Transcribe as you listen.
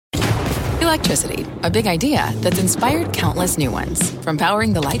Electricity, a big idea that's inspired countless new ones. From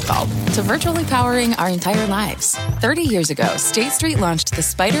powering the light bulb to virtually powering our entire lives. 30 years ago, State Street launched the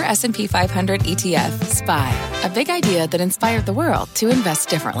SPDR S&P 500 ETF, SPY. A big idea that inspired the world to invest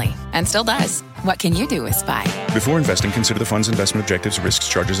differently. And still does. What can you do with SPY? Before investing, consider the fund's investment objectives, risks,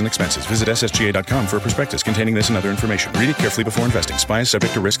 charges, and expenses. Visit ssga.com for a prospectus containing this and other information. Read it carefully before investing. SPY is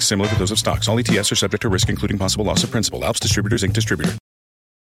subject to risks similar to those of stocks. All ETFs are subject to risk, including possible loss of principal. Alps Distributors, Inc. Distributor.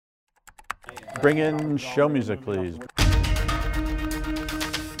 Bring in show music, please.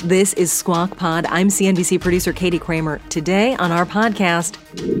 This is Squawk Pod. I'm CNBC producer Katie Kramer. Today on our podcast,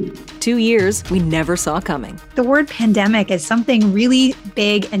 2 years we never saw coming. The word pandemic is something really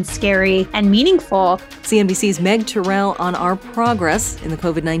big and scary and meaningful. CNBC's Meg Terrell on our progress in the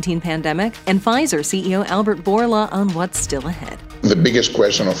COVID-19 pandemic, and Pfizer CEO Albert Bourla on what's still ahead. The biggest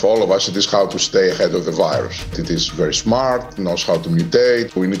question of all of us is how to stay ahead of the virus. It is very smart, knows how to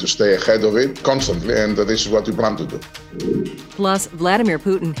mutate. We need to stay ahead of it constantly, and this is what we plan to do. Plus, Vladimir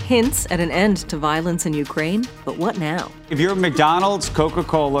Putin hints at an end to violence in Ukraine. But what now? If you're McDonald's,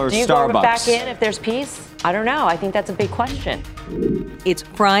 Coca-Cola, or Do you Starbucks. go back in if there's peace? I don't know. I think that's a big question. It's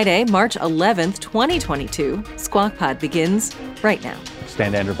Friday, March 11th, 2022. Squawk Pod begins right now.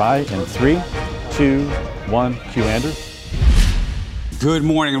 Stand Andrew by in 3, 2, 1. Cue Andrew. Good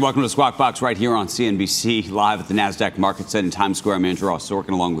morning and welcome to Squawk Box right here on CNBC, live at the NASDAQ Market Center in Times Square. I'm Andrew Ross Sorkin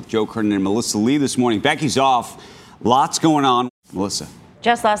along with Joe Kernan and Melissa Lee this morning. Becky's off. Lots going on. Melissa.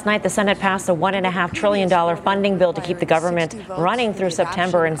 Just last night, the Senate passed a $1.5 trillion funding bill to keep the government running through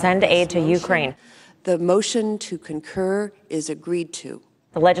September and send aid to Ukraine. The motion to concur is agreed to.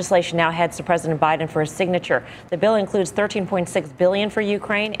 The legislation now heads to President Biden for his signature. The bill includes $13.6 billion for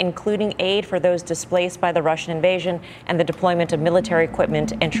Ukraine, including aid for those displaced by the Russian invasion and the deployment of military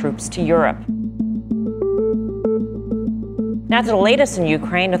equipment and troops to Europe. Now to the latest in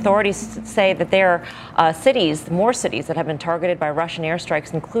Ukraine, authorities say that there are more cities that have been targeted by Russian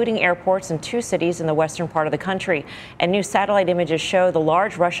airstrikes, including airports in 2 cities in the western part of the country. And new satellite images show the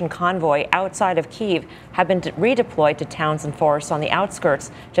large Russian convoy outside of Kyiv have been redeployed to towns and forests on the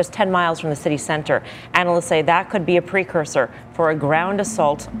outskirts, just 10 miles from the city center. Analysts say that could be a precursor for a ground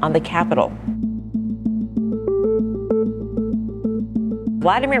assault on the capital.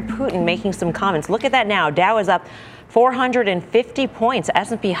 Vladimir Putin making some comments. Look at that now. Dow is up 450 points,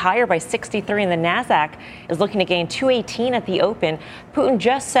 S&P higher by 63, and the NASDAQ is looking to gain 218 at the open. Putin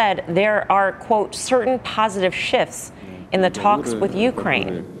just said there are, quote, certain positive shifts in the talks with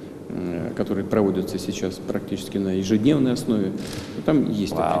Ukraine. That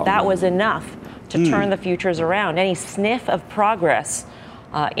was enough to turn the futures around. Any sniff of progress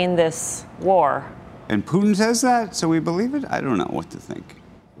in this war. And Putin says that, so we believe it? I don't know what to think.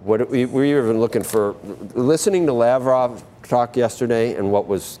 What we're even looking for, listening to Lavrov talk yesterday and what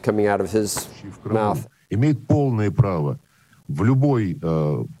was coming out of his mouth. Имеет полное право в любой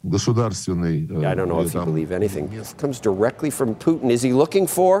государственной. I don't know if you believe anything. This comes directly from Putin. Is he looking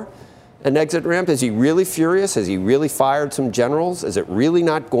for an exit ramp? Is he really furious? Has he really fired some generals? Is it really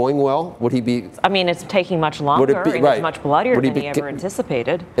not going well? Would he be? I mean, it's taking much longer. It's much bloodier than he ever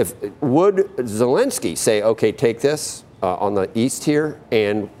anticipated. Would Zelensky say, okay, take this on the east here,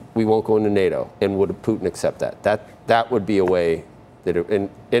 and we won't go into NATO? And would Putin accept that? That would be a way that. And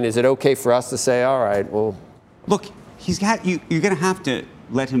is it okay for us to say, all right, well, look, you're going to have to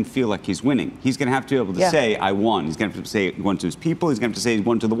let him feel like he's winning. He's going to have to be able to say, I won. He's going to have to say he won to his people. He's going to have to say he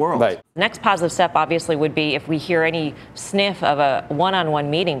won to the world. Right. Next positive step, obviously, would be if we hear any sniff of a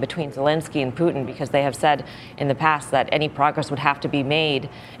one-on-one meeting between Zelensky and Putin, because they have said in the past that any progress would have to be made,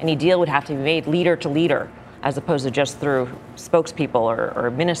 any deal would have to be made leader to leader, as opposed to just through spokespeople or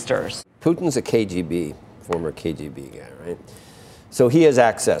ministers. Putin's a KGB, former KGB guy, right? So he has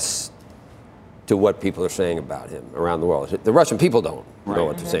access to what people are saying about him around the world. The Russian people don't know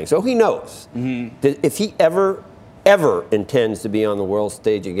what they're saying. So he knows. If he ever intends to be on the world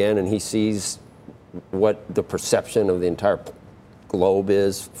stage again and he sees what the perception of the entire globe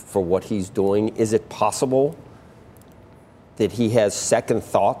is for what he's doing, is it possible that he has second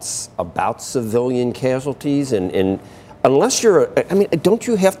thoughts about civilian casualties? And unless don't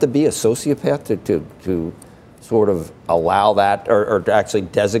you have to be a sociopath to sort of allow that or to actually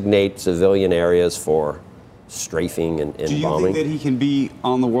designate civilian areas for strafing and bombing? Do you think that he can be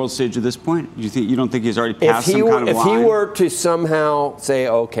on the world stage at this point? You don't think he's already passed some kind of line? If he were to somehow say,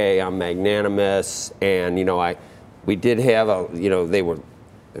 okay, I'm magnanimous, and we did have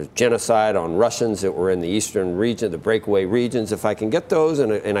there's genocide on Russians that were in the eastern region, the breakaway regions. If I can get those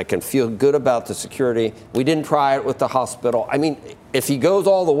and I can feel good about the security, we didn't try it with the hospital. I mean, if he goes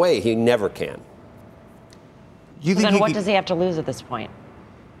all the way, he never can. Then what does he have to lose at this point?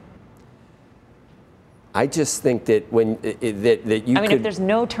 I just think that if there's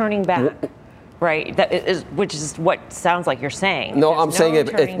no turning back, right? That is, which is what sounds like you're saying. No, I'm saying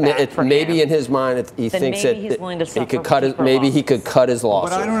it maybe in his mind he thinks that he could cut his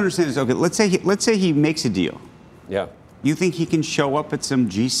losses. What I don't understand is, okay, let's say he makes a deal. Yeah. You think he can show up at some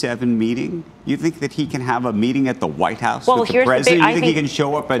G7 meeting? You think that he can have a meeting at the White House with the president? You think he can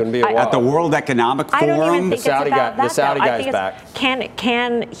show up at the World Economic Forum? I don't even think the Saudi guy's back.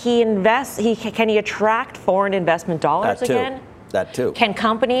 Can he invest? Can he attract foreign investment dollars again? That too. Can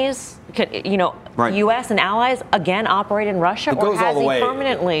companies, U.S. and allies again operate in Russia, or has he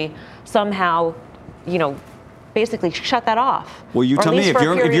permanently somehow, basically shut that off? Well, you tell me, if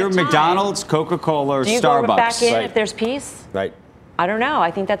you're McDonald's, Coca-Cola, or do you Starbucks, go back in if there's peace? Right. I don't know.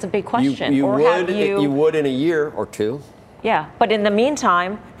 I think that's a big question. You would in a year or two. Yeah, but in the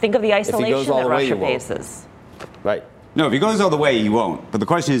meantime, think of the isolation that Russia faces. Right. No, if he goes all the way, he won't. But the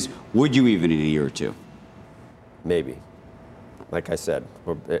question is, would you even in a year or two? Maybe. Like I said,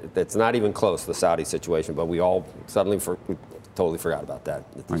 it's not even close, the Saudi situation, but we all suddenly totally forgot about that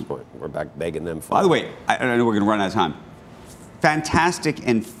at this point. We're back begging them for. By the way, I know we're going to run out of time. Fantastic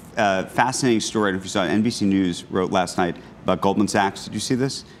and fascinating story. I don't know if you saw it. NBC News wrote last night about Goldman Sachs. Did you see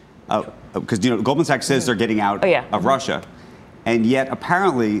this? Because Goldman Sachs says they're getting out of Russia, and yet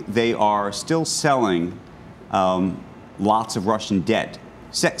apparently they are still selling lots of Russian debt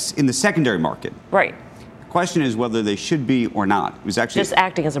in the secondary market. Right. The question is whether they should be or not. It was actually just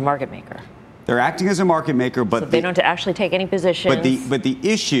acting as a market maker. They're acting as a market maker, but they don't actually take any positions. But the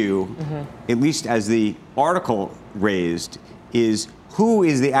issue, at least as the article raised, is who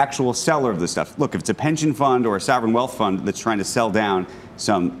is the actual seller of this stuff? Look, if it's a pension fund or a sovereign wealth fund that's trying to sell down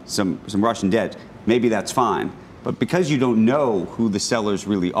some Russian debt, maybe that's fine. But because you don't know who the sellers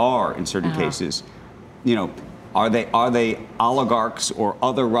really are in certain cases, are they oligarchs or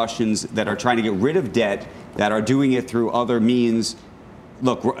other Russians that are trying to get rid of debt, that are doing it through other means?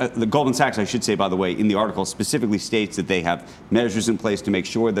 Look, the Goldman Sachs, I should say, by the way, in the article specifically states that they have measures in place to make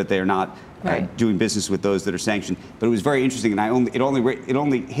sure that they are not doing business with those that are sanctioned. But it was very interesting, and it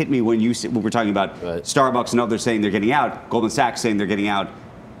only hit me when we're talking about Starbucks and others saying they're getting out, Goldman Sachs saying they're getting out,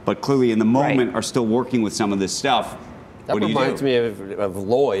 but clearly in the moment are still working with some of this stuff. That reminds me of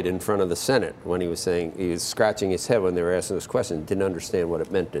Lloyd in front of the Senate when he was saying, he was scratching his head when they were asking this question, didn't understand what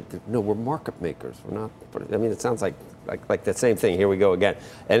it meant. No, we're market makers. We're not. I mean, it sounds like the same thing. Here we go again.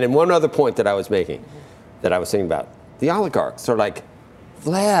 And then one other point that I was making, that I was thinking about, the oligarchs are like,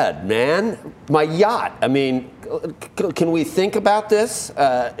 Vlad, man, my yacht. I mean, can we think about this?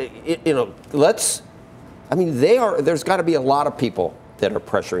 Let's. I mean, there's got to be a lot of people that are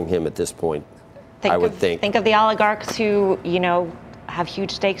pressuring him at this point. I would think. Think of the oligarchs who, have huge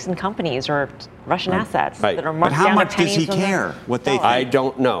stakes in companies or Russian assets that are marked down. But how much does he care what they think? I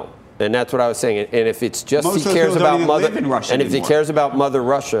don't know. And that's what I was saying. And if it's just he cares about he cares about Mother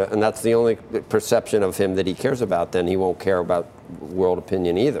Russia, and that's the only perception of him that he cares about, then he won't care about world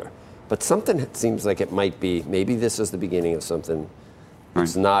opinion either. But something seems like it might be, maybe this is the beginning of something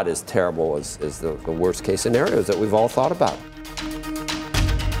that's not as terrible as the worst case scenarios that we've all thought about.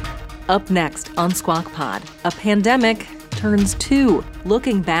 Up next on Squawk Pod, a pandemic turns 2,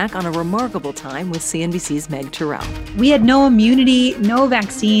 looking back on a remarkable time with CNBC's Meg Terrell. We had no immunity, no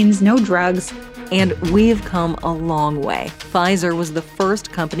vaccines, no drugs. And we've come a long way. Pfizer was the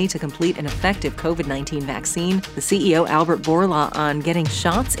first company to complete an effective COVID-19 vaccine. The CEO, Albert Bourla, on getting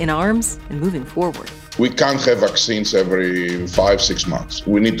shots in arms and moving forward. We can't have vaccines every 5-6 months.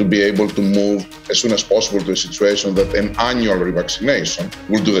 We need to be able to move as soon as possible to a situation that an annual revaccination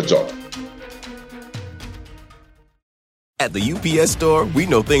will do the job. At the UPS Store, we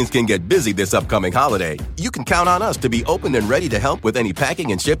know things can get busy this upcoming holiday. You can count on us to be open and ready to help with any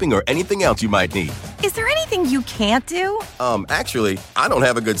packing and shipping or anything else you might need. Is there anything you can't do? Actually, I don't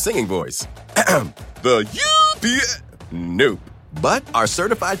have a good singing voice. The UPS... Nope. But our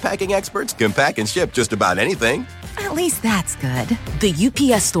certified packing experts can pack and ship just about anything. At least that's good. The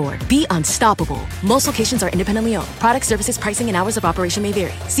UPS Store. Be unstoppable. Most locations are independently owned. Product, services, pricing, and hours of operation may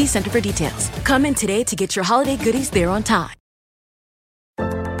vary. See Center for details. Come in today to get your holiday goodies there on time.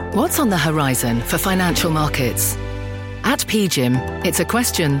 What's on the horizon for financial markets? At PGIM, it's a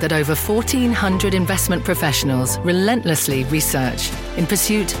question that over 1,400 investment professionals relentlessly research in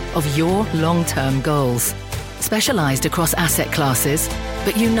pursuit of your long-term goals. Specialized across asset classes,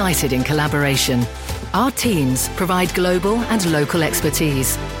 but united in collaboration. Our teams provide global and local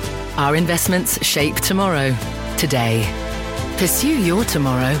expertise. Our investments shape tomorrow, today. Pursue your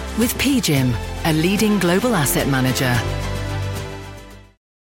tomorrow with PGIM, a leading global asset manager.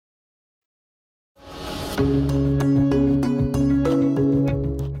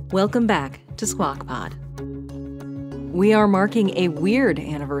 Welcome back to Squawk Pod. We are marking a weird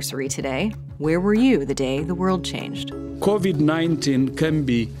anniversary today. Where were you the day the world changed? COVID-19 can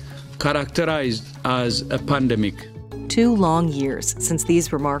be characterized as a pandemic. 2 long years since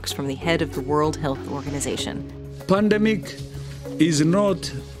these remarks from the head of the World Health Organization. Pandemic is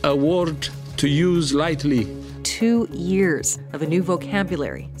not a word to use lightly. 2 years of a new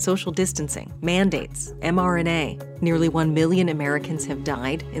vocabulary, social distancing, mandates, mRNA. Nearly 1 million Americans have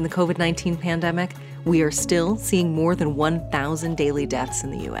died in the COVID-19 pandemic. We are still seeing more than 1,000 daily deaths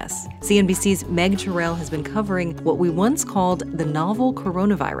in the U.S. CNBC's Meg Terrell has been covering what we once called the novel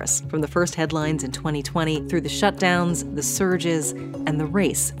coronavirus, from the first headlines in 2020 through the shutdowns, the surges, and the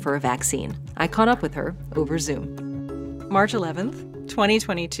race for a vaccine. I caught up with her over Zoom. March 11th.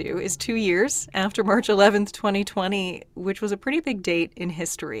 2022 is 2 years after March 11th, 2020, which was a pretty big date in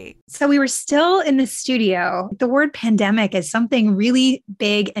history. So we were still in the studio. The word pandemic is something really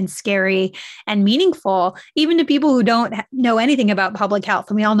big and scary and meaningful, even to people who don't know anything about public health.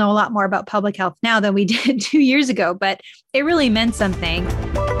 And we all know a lot more about public health now than we did 2 years ago, but it really meant something.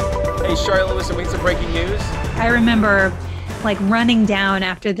 Hey, Charlotte, listen, we have some breaking news. I remember running down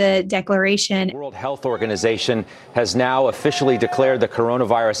after the declaration. The World Health Organization has now officially declared the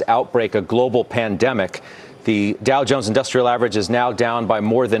coronavirus outbreak a global pandemic. The Dow Jones Industrial Average is now down by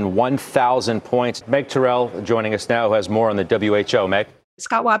more than 1,000 points. Meg Terrell joining us now, who has more on the WHO. Meg.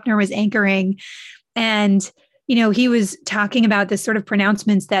 Scott Wapner was anchoring, and he was talking about this sort of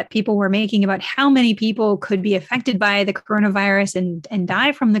pronouncements that people were making about how many people could be affected by the coronavirus and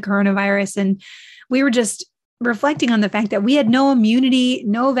die from the coronavirus. And we were just reflecting on the fact that we had no immunity,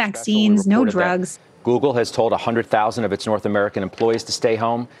 no vaccines, no drugs. Google has told 100,000 of its North American employees to stay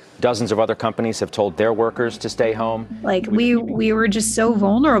home. Dozens of other companies have told their workers to stay home. We were just so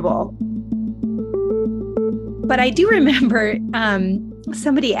vulnerable. But I do remember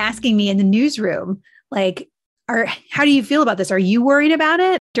somebody asking me in the newsroom, how do you feel about this? Are you worried about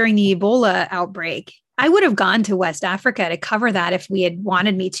it? During the Ebola outbreak, I would have gone to West Africa to cover that if we had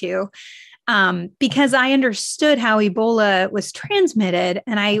wanted me to. Because I understood how Ebola was transmitted,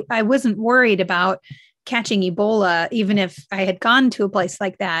 and I wasn't worried about catching Ebola, even if I had gone to a place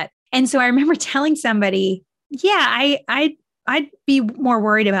like that. And so I remember telling somebody, I'd be more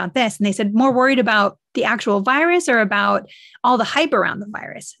worried about this. And they said, more worried about the actual virus or about all the hype around the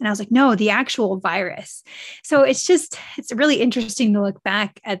virus? And I was like, no, the actual virus. So it's really interesting to look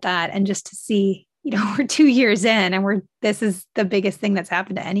back at that and just to see, we're 2 years in and this is the biggest thing that's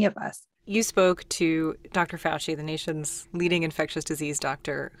happened to any of us. You spoke to Dr. Fauci, the nation's leading infectious disease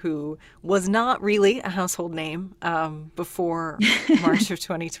doctor, who was not really a household name before March of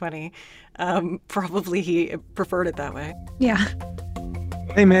 2020. Probably he preferred it that way. Yeah.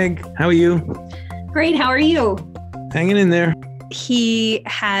 Hey, Meg. How are you? Great. How are you? Hanging in there. He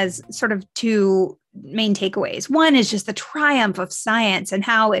has sort of 2 main takeaways. One is just the triumph of science and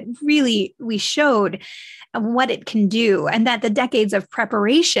how we showed what it can do, and that the decades of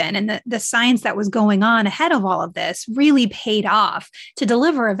preparation and the science that was going on ahead of all of this really paid off to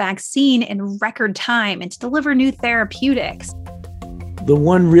deliver a vaccine in record time and to deliver new therapeutics. The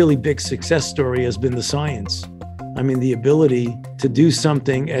one really big success story has been the science. I mean, the ability to do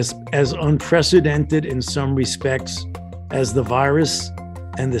something as unprecedented in some respects as the virus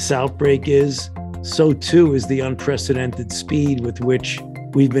and this outbreak is, so too is the unprecedented speed with which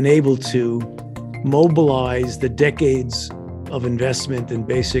we've been able to mobilize the decades of investment in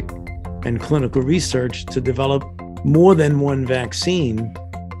basic and clinical research to develop more than one vaccine.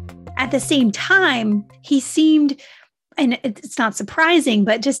 At the same time, he seemed, and it's not surprising,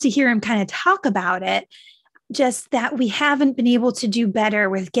 but just to hear him kind of talk about it, just that we haven't been able to do better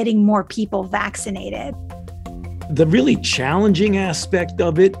with getting more people vaccinated. The really challenging aspect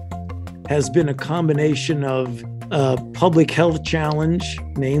of it has been a combination of a public health challenge,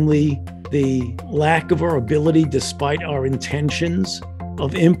 namely the lack of our ability, despite our intentions,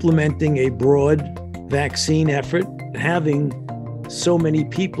 of implementing a broad vaccine effort, having so many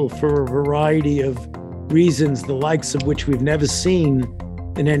people for a variety of reasons, the likes of which we've never seen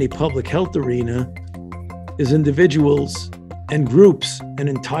in any public health arena, is individuals and groups and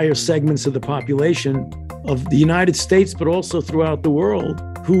entire segments of the population of the United States, but also throughout the world,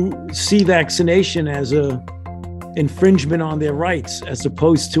 who see vaccination as a infringement on their rights as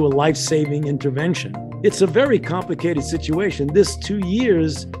opposed to a life-saving intervention. It's a very complicated situation. This 2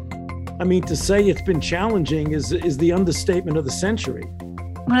 years, to say it's been challenging is the understatement of the century.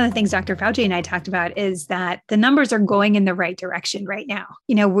 One of the things Dr. Fauci and I talked about is that the numbers are going in the right direction right now.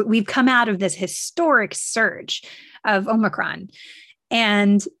 We've come out of this historic surge of Omicron,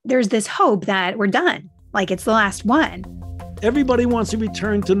 and there's this hope that we're done, like it's the last one. Everybody wants to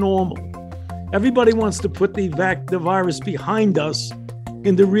return to normal. Everybody wants to put the virus behind us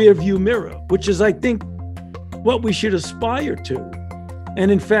in the rearview mirror, which is, I think, what we should aspire to.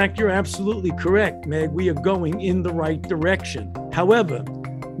 And in fact, you're absolutely correct, Meg. We are going in the right direction. However,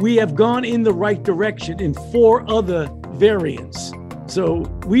 we have gone in the right direction in 4 other variants. So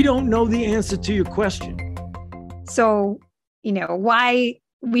we don't know the answer to your question. So, why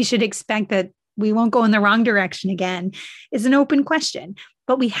we should expect that we won't go in the wrong direction again is an open question.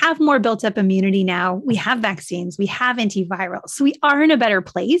 But we have more built up immunity now. We have vaccines, we have antivirals. So we are in a better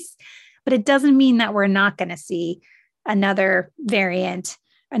place, but it doesn't mean that we're not going to see another variant,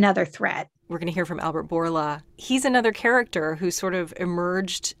 another threat. We're going to hear from Albert Bourla. He's another character who sort of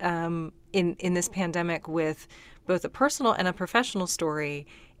emerged in this pandemic with both a personal and a professional story.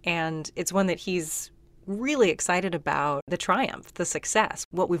 And it's one that he's really excited about, the triumph, the success,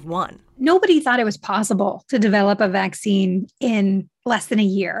 what we've won. Nobody thought it was possible to develop a vaccine in less than a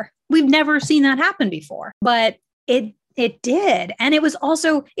year. We've never seen that happen before, but it did. And it was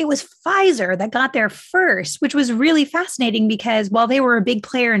Pfizer that got there first, which was really fascinating because while they were a big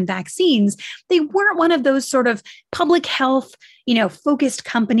player in vaccines, they weren't one of those sort of public health, focused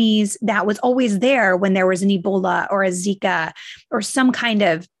companies that was always there when there was an Ebola or a Zika or some kind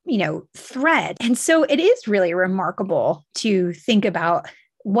of, threat. And so it is really remarkable to think about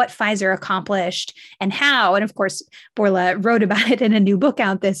what Pfizer accomplished and how. And of course, Bourla wrote about it in a new book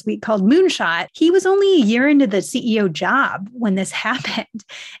out this week called Moonshot. He was only a year into the CEO job when this happened.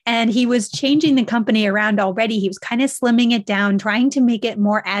 And he was changing the company around already. He was kind of slimming it down, trying to make it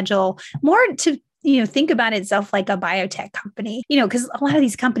more agile, more to think about itself like a biotech company, because a lot of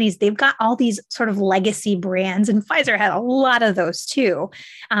these companies, they've got all these sort of legacy brands, and Pfizer had a lot of those too.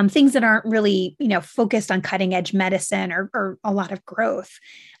 Things that aren't really, focused on cutting edge medicine or a lot of growth.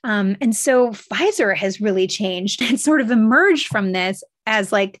 And so Pfizer has really changed and sort of emerged from this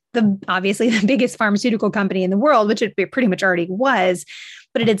as obviously the biggest pharmaceutical company in the world, which it pretty much already was.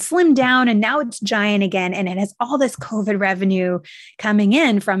 But it had slimmed down and now it's giant again. And it has all this COVID revenue coming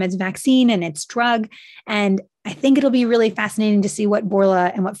in from its vaccine and its drug. And I think it'll be really fascinating to see what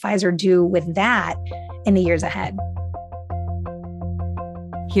Bourla and what Pfizer do with that in the years ahead.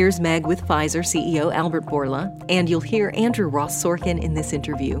 Here's Meg with Pfizer CEO Albert Bourla, and you'll hear Andrew Ross Sorkin in this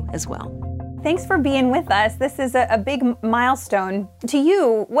interview as well. Thanks for being with us. This is a big milestone. To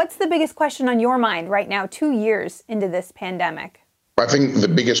you, what's the biggest question on your mind right now, 2 years into this pandemic? I think the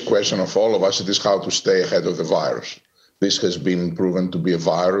biggest question of all of us is how to stay ahead of the virus. This has been proven to be a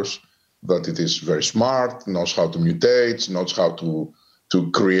virus that it is very smart, knows how to mutate, knows how to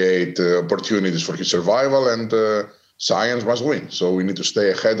create opportunities for its survival, and science must win. So we need to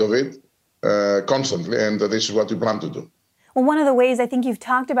stay ahead of it constantly, and this is what we plan to do. Well, one of the ways I think you've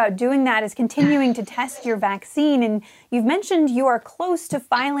talked about doing that is continuing to test your vaccine, and you've mentioned you are close to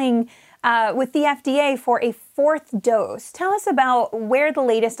filing with the FDA for a 4th dose. Tell us about where the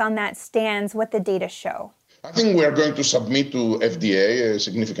latest on that stands, what the data show. I think we are going to submit to FDA a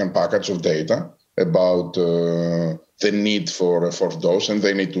significant package of data about the need for a 4th dose, and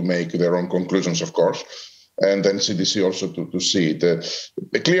they need to make their own conclusions, of course, and then CDC also to see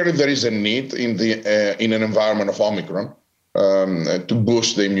it. Clearly, there is a need in an environment of Omicron to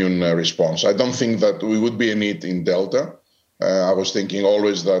boost the immune response. I don't think that we would be a need in Delta. I was thinking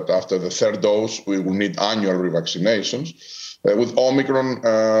always that after the 3rd dose, we will need annual revaccinations. With Omicron,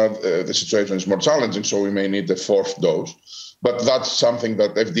 the situation is more challenging, so we may need a 4th dose. But that's something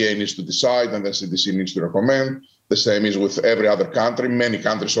that FDA needs to decide and the CDC needs to recommend. The same is with every other country. Many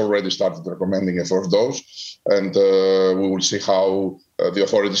countries already started recommending a 4th dose, and we will see how the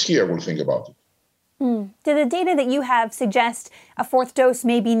authorities here will think about it. Do the data that you have suggest a 4th dose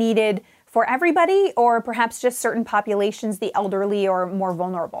may be needed for everybody, or perhaps just certain populations, the elderly or more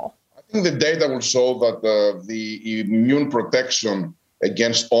vulnerable? I think the data will show that the immune protection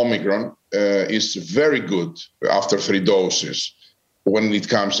against Omicron is very good after 3 doses when it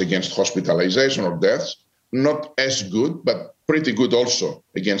comes against hospitalization or deaths. Not as good, but pretty good also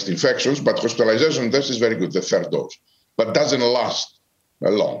against infections. But hospitalization and deaths is very good, the 3rd dose, but doesn't last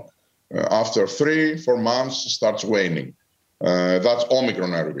long. After 3-4 months, it starts waning. That's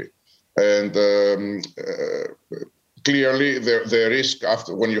Omicron RV. And clearly, the risk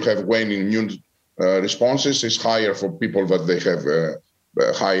after when you have waning immune responses is higher for people that they have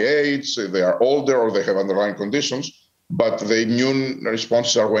high age, they are older, or they have underlying conditions. But the immune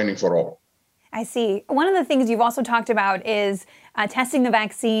responses are waning for all. I see. One of the things you've also talked about is testing the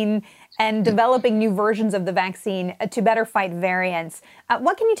vaccine and developing new versions of the vaccine to better fight variants.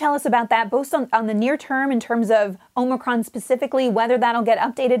 What can you tell us about that, both on the near term in terms of Omicron specifically, whether that'll get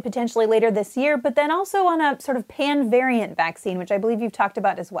updated potentially later this year, but then also on a sort of pan-variant vaccine, which I believe you've talked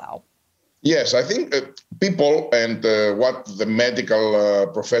about as well? Yes, I think people and what the medical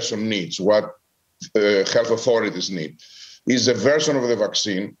profession needs, what health authorities need, is a version of the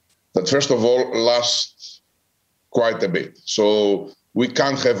vaccine that, first of all, lasts quite a bit. So we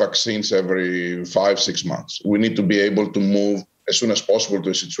can't have vaccines every 5-6 months. We need to be able to move as soon as possible to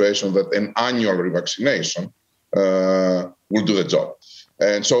a situation that an annual revaccination will do the job.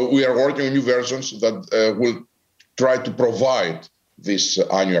 And so we are working on new versions that will try to provide this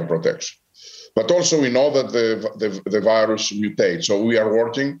annual protection. But also we know that the virus mutates. So we are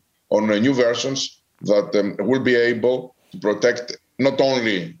working on new versions that will be able to protect not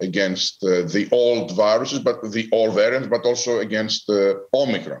only against the old viruses, but the old variants, but also against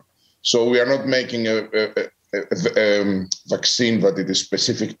Omicron. So we are not making a vaccine that it is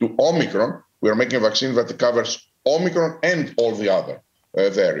specific to Omicron. We are making a vaccine that covers Omicron and all the other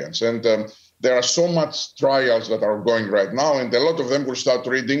variants. And there are so much trials that are going right now, and a lot of them will start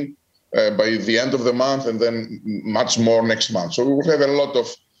reading by the end of the month, and then much more next month. So we will have a lot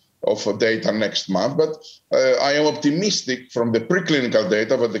of data next month. But I am optimistic from the preclinical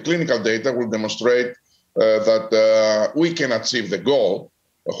data, but the clinical data will demonstrate that we can achieve the goal,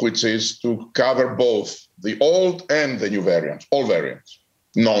 which is to cover both the old and the new variants, all variants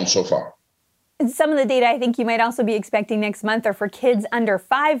known so far. Some of the data I think you might also be expecting next month are for kids under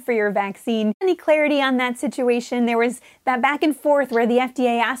 5 for your vaccine. Any clarity on that situation? There was that back and forth where the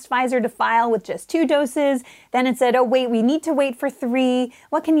FDA asked Pfizer to file with just 2 doses. Then it said, oh, wait, we need to wait for 3.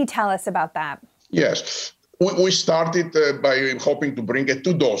 What can you tell us about that? Yes. We started by hoping to bring a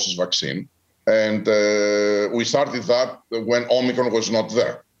 2-doses vaccine. And we started that when Omicron was not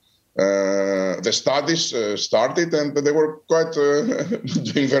there. The studies started, and they were quite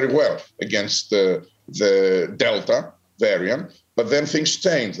doing very well against the Delta variant. But then things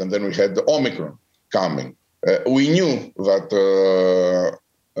changed, and then we had the Omicron coming. We knew that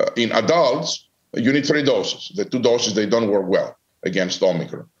in adults, you need 3 doses. The 2 doses, they don't work well against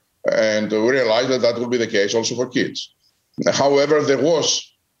Omicron. And we realized that that will be the case also for kids. However, there was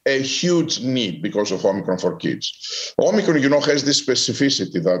a huge need because of Omicron for kids. Omicron, has this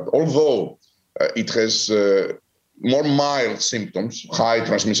specificity that although it has more mild symptoms, high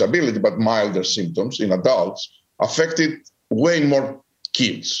transmissibility, but milder symptoms in adults, affected way more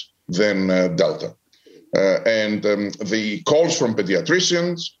kids than Delta. And the calls from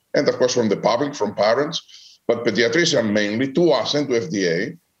pediatricians, and of course from the public, from parents, but pediatricians mainly, to us and to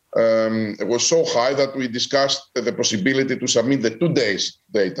FDA, it was so high that we discussed the possibility to submit the 2 days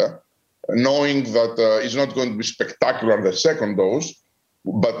data, knowing that it's not going to be spectacular, the second dose,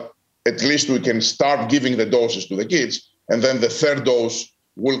 but at least we can start giving the doses to the kids, and then the 3rd dose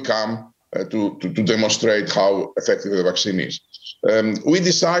will come to demonstrate how effective the vaccine is. We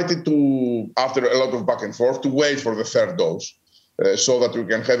decided to, after a lot of back and forth, to wait for the 3rd dose so that we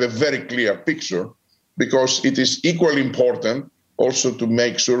can have a very clear picture, because it is equally important also to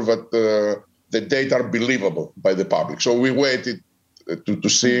make sure that the data are believable by the public. So we waited to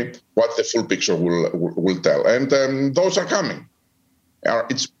see what the full picture will tell. And those are coming.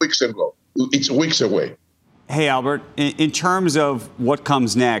 It's weeks away. Hey, Albert, in terms of what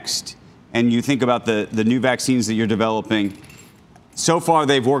comes next, and you think about the new vaccines that you're developing, so far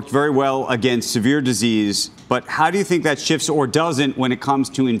they've worked very well against severe disease, but how do you think that shifts or doesn't when it comes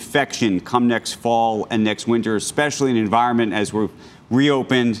to infection come next fall and next winter, especially in an environment as we're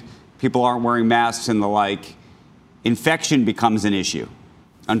reopened, people aren't wearing masks and the like? Infection becomes an issue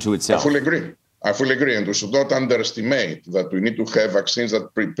unto itself. I fully agree. And we should not underestimate that we need to have vaccines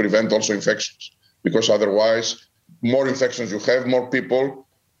that prevent also infections, because otherwise, more infections you have, more people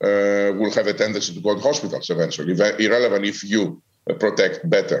will have a tendency to go to hospitals eventually, irrelevant if you protect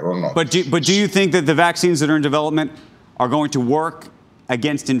better or not. But do you think that the vaccines that are in development are going to work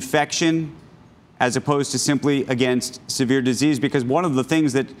against infection as opposed to simply against severe disease? Because one of the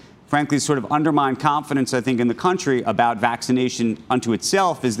things that, frankly, sort of undermine confidence, I think, in the country about vaccination unto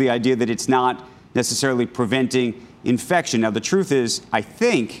itself is the idea that it's not necessarily preventing infection. Now, the truth is, I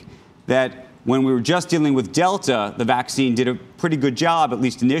think, that when we were just dealing with Delta, the vaccine did a pretty good job, at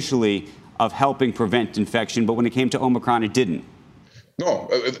least initially, of helping prevent infection. But when it came to Omicron, it didn't. No,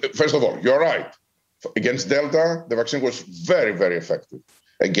 first of all, you're right. Against Delta, the vaccine was very, very effective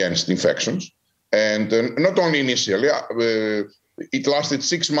against infections. And not only initially, it lasted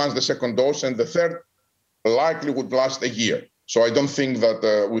 6 months, the 2nd dose, and the 3rd likely would last a year. So I don't think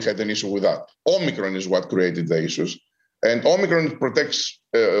that we had an issue with that. Omicron is what created the issues. And Omicron protects,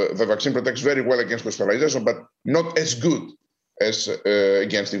 the vaccine protects very well against hospitalization, but not as good as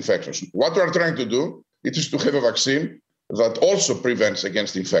against infections. What we are trying to do is to have a vaccine that also prevents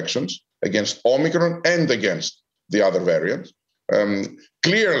against infections, against Omicron and against the other variants.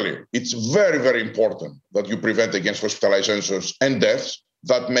 Clearly, it's very, very important that you prevent against hospitalizations and deaths.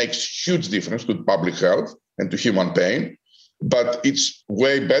 That makes huge difference to public health and to human pain. But it's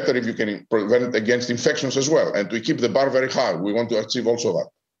way better if you can prevent against infections as well. And we keep the bar very high. We want to achieve also that.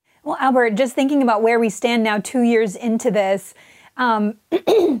 Well, Albert, just thinking about where we stand now 2 years into this, one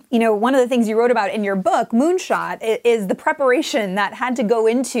of the things you wrote about in your book, Moonshot, is the preparation that had to go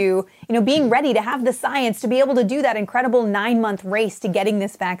into, being ready to have the science to be able to do that incredible 9-month race to getting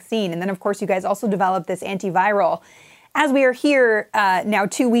this vaccine. And then, of course, you guys also developed this antiviral. As we are here now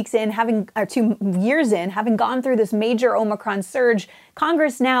 2 weeks in, 2 years in, having gone through this major Omicron surge,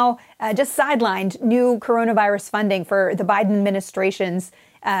 Congress now just sidelined new coronavirus funding for the Biden administration's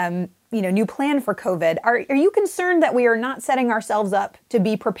new plan for COVID. Are you concerned that we are not setting ourselves up to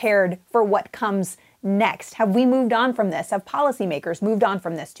be prepared for what comes next? Have we moved on from this? Have policymakers moved on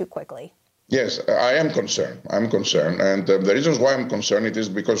from this too quickly? Yes, I am concerned. I'm concerned. And the reasons why I'm concerned it is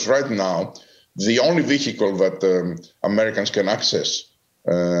because right now, the only vehicle that Americans can access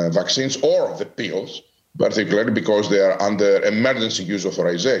vaccines or the pills, particularly because they are under emergency use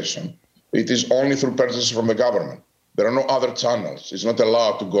authorization, it is only through purchases from the government. There are no other channels. It's not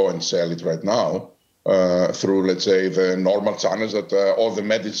allowed to go and sell it right now through, let's say, the normal channels that all the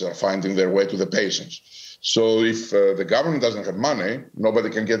medicines are finding their way to the patients. So if the government doesn't have money, nobody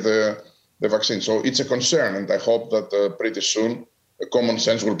can get the vaccine. So it's a concern, and I hope that pretty soon common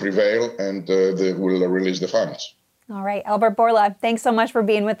sense will prevail and they will release the funds. All right, Albert Bourla, thanks so much for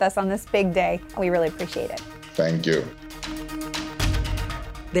being with us on this big day. We really appreciate it. Thank you.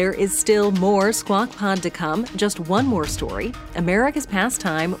 There is still more Squawk Pod to come. Just one more story. America's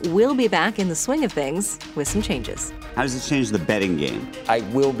Pastime will be back in the swing of things with some changes. How does it change the betting game? I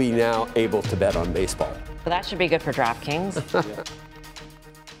will be now able to bet on baseball. Well, that should be good for DraftKings.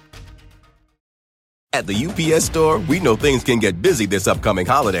 At the UPS Store, we know things can get busy this upcoming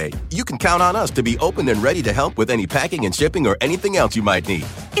holiday. You can count on us to be open and ready to help with any packing and shipping or anything else you might need.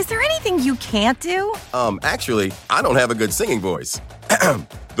 Is there anything you can't do? Actually, I don't have a good singing voice.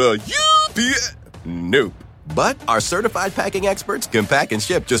 The UPS... Nope. But our certified packing experts can pack and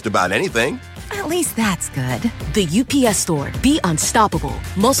ship just about anything. At least that's good. The UPS Store. Be unstoppable.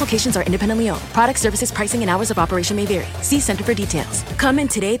 Most locations are independently owned. Product, services, pricing, and hours of operation may vary. See Center for details. Come in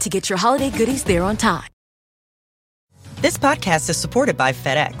today to get your holiday goodies there on time. This podcast is supported by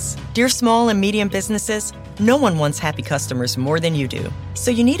FedEx. Dear small and medium businesses, no one wants happy customers more than you do.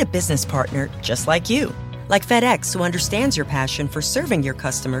 So you need a business partner just like you. Like FedEx, who understands your passion for serving your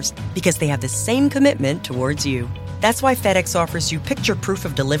customers because they have the same commitment towards you. That's why FedEx offers you picture proof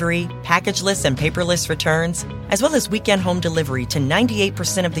of delivery, packageless and paperless returns, as well as weekend home delivery to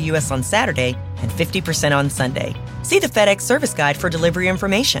 98% of the U.S. on Saturday and 50% on Sunday. See the FedEx service guide for delivery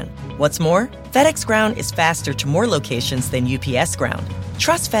information. What's more, FedEx Ground is faster to more locations than UPS Ground.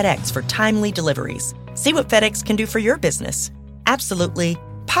 Trust FedEx for timely deliveries. See what FedEx can do for your business. Absolutely,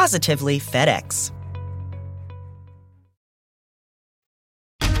 positively FedEx.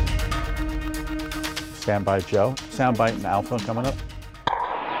 Stand by, Joe. Soundbite and Alpha coming up.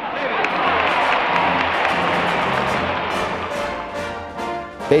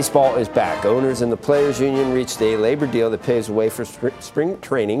 Baseball is back. Owners and the Players Union reached a labor deal that paves the way for spring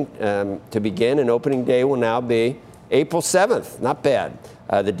training to begin, and opening day will now be April 7th. Not bad.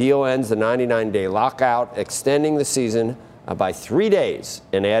 The deal ends the 99-day lockout, extending the season by 3 days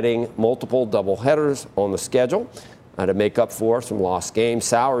and adding multiple doubleheaders on the schedule. To make up for some lost games,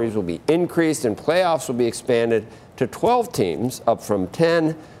 salaries will be increased and playoffs will be expanded to 12 teams, up from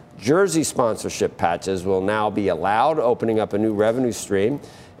 10. Jersey sponsorship patches will now be allowed, opening up a new revenue stream.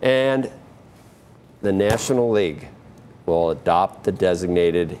 And the National League will adopt the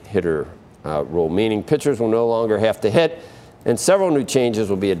designated hitter rule, meaning pitchers will no longer have to hit. And several new changes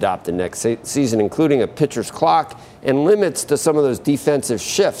will be adopted next season, including a pitcher's clock and limits to some of those defensive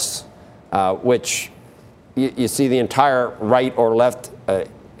shifts, which you see the entire right or left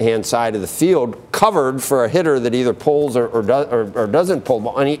hand side of the field covered for a hitter that either pulls or doesn't pull the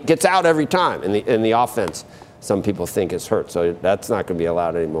ball, and he gets out every time in the offense. Some people think it's hurt, so that's not going to be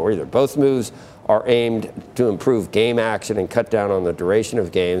allowed anymore either. Both moves are aimed to improve game action and cut down on the duration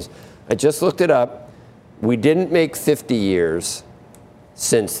of games. I just looked it up. We didn't make 50 years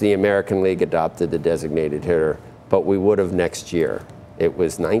since the American League adopted the designated hitter, but we would have next year. It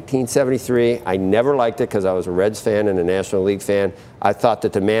was 1973. I never liked it because I was a Reds fan and a National League fan. I thought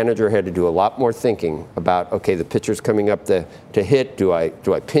that the manager had to do a lot more thinking about, okay, the pitcher's coming up to hit. Do I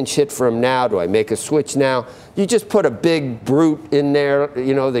pinch hit for him now? Do I make a switch now? You just put a big brute in there,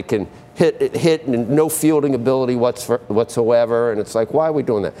 that can hit and no fielding ability whatsoever. And it's like, why are we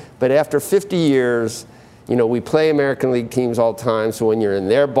doing that? But after 50 years, we play American League teams all the time, so when you're in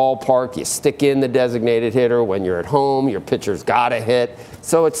their ballpark, you stick in the designated hitter. When you're at home, your pitcher's got to hit.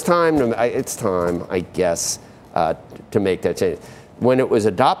 So it's time, I guess, to make that change. When it was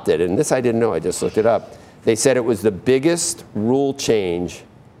adopted, and this I didn't know, I just looked it up, they said it was the biggest rule change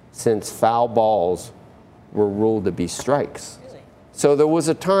since foul balls were ruled to be strikes. So there was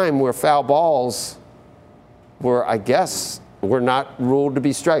a time where foul balls were, I guess, were not ruled to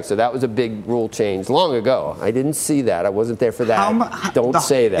be strikes. So that was a big rule change long ago. I didn't see that. I wasn't there for that. Don't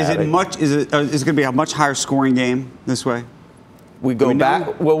say that. Is it going to be a much higher scoring game this way? We go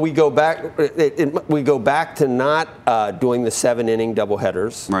back. Well, we go back. We go back to not doing the 7-inning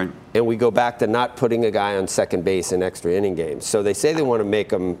doubleheaders, right? And we go back to not putting a guy on second base in extra inning games. So they say they want to make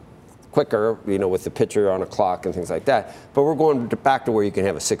them quicker, with the pitcher on a clock and things like that. But we're going back to where you can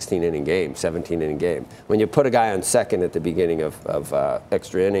have a 16-inning game, 17-inning game. When you put a guy on second at the beginning of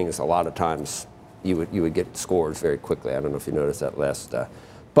extra innings, a lot of times you would get scores very quickly. I don't know if you noticed that last.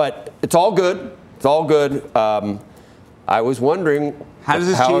 But it's all good. It's all good. I was wondering how does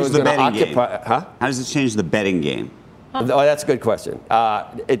this change the betting game? How does this change the betting game? Oh, that's a good question.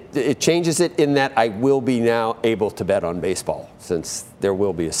 It changes it in that I will be now able to bet on baseball since there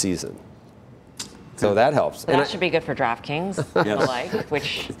will be a season. So that helps. That should be good for DraftKings and the like,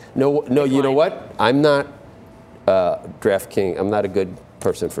 which... No, you know what? I'm not DraftKings. I'm not a good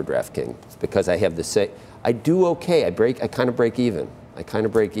person for DraftKings because I have the same... I do okay. I kind of break even.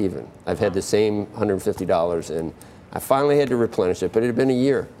 I've had the same $150 and I finally had to replenish it, but it had been a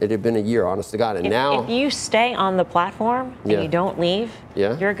year. Honest to God. And now, if you stay on the platform and you don't leave,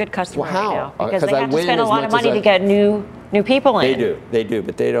 you're a good customer right now. Because they have to spend a lot of money to get new people in. They do,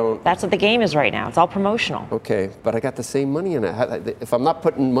 but they don't. That's what the game is right now. It's all promotional. Okay, but I got the same money in it. If I'm not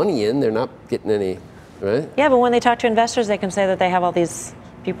putting money in, they're not getting any, right? Yeah, but when they talk to investors, they can say that they have all these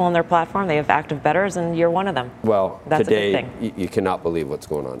people on their platform. They have active bettors, and you're one of them. Well, that's today, a good thing. You cannot believe what's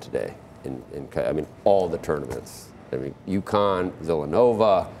going on today. All the tournaments. UConn,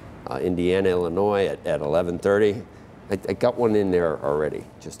 Villanova, Indiana, Illinois at 11:30. I got one in there already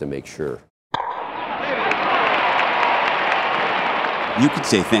just to make sure. You can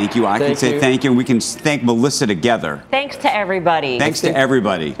say thank you. I can say thank you. And we can thank Melissa together. Thanks to everybody. Thanks to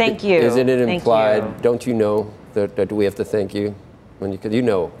everybody. Thank you. Isn't it implied? Don't you know that we have to thank you? Because you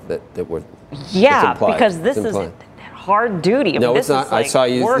know that we're. Yeah, because this is hard duty. No, it's not. I saw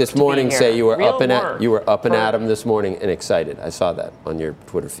you this morning say you were up and at him this morning and excited. I saw that on your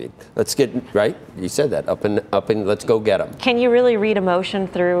Twitter feed. Let's get right. You said that up and let's go get them. Can you really read emotion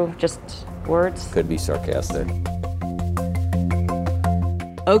through just words? Could be sarcastic.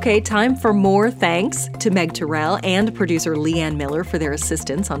 Okay, time for more thanks to Meg Terrell and producer Leanne Miller for their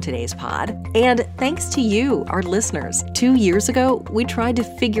assistance on today's pod. And thanks to you, our listeners. 2 years ago, we tried to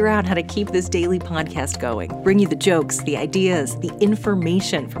figure out how to keep this daily podcast going, bring you the jokes, the ideas, the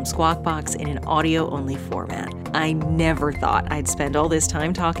information from Squawk Box in an audio-only format. I never thought I'd spend all this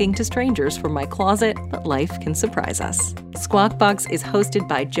time talking to strangers from my closet, but life can surprise us. Squawk Box is hosted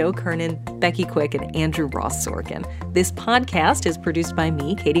by Joe Kernan, Becky Quick, and Andrew Ross Sorkin. This podcast is produced by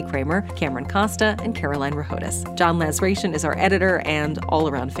me, Katie Kramer, Cameron Costa, and Caroline Rahotis. John Lazration is our editor and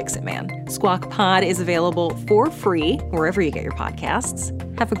all-around fix-it man. Squawk Pod is available for free wherever you get your podcasts.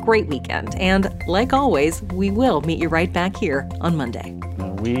 Have a great weekend, and like always, we will meet you right back here on Monday.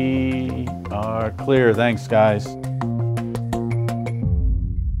 We are clear. Thanks, guys.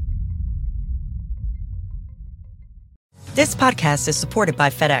 This podcast is supported by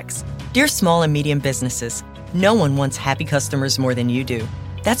FedEx. Dear small and medium businesses, no one wants happy customers more than you do.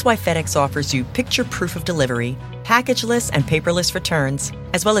 That's why FedEx offers you picture proof of delivery, packageless and paperless returns,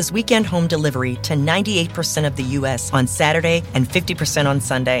 as well as weekend home delivery to 98% of the U.S. on Saturday and 50% on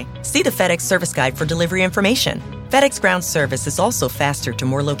Sunday. See the FedEx service guide for delivery information. FedEx Ground service is also faster to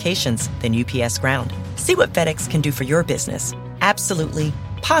more locations than UPS Ground. See what FedEx can do for your business. Absolutely,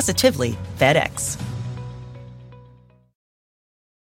 positively FedEx.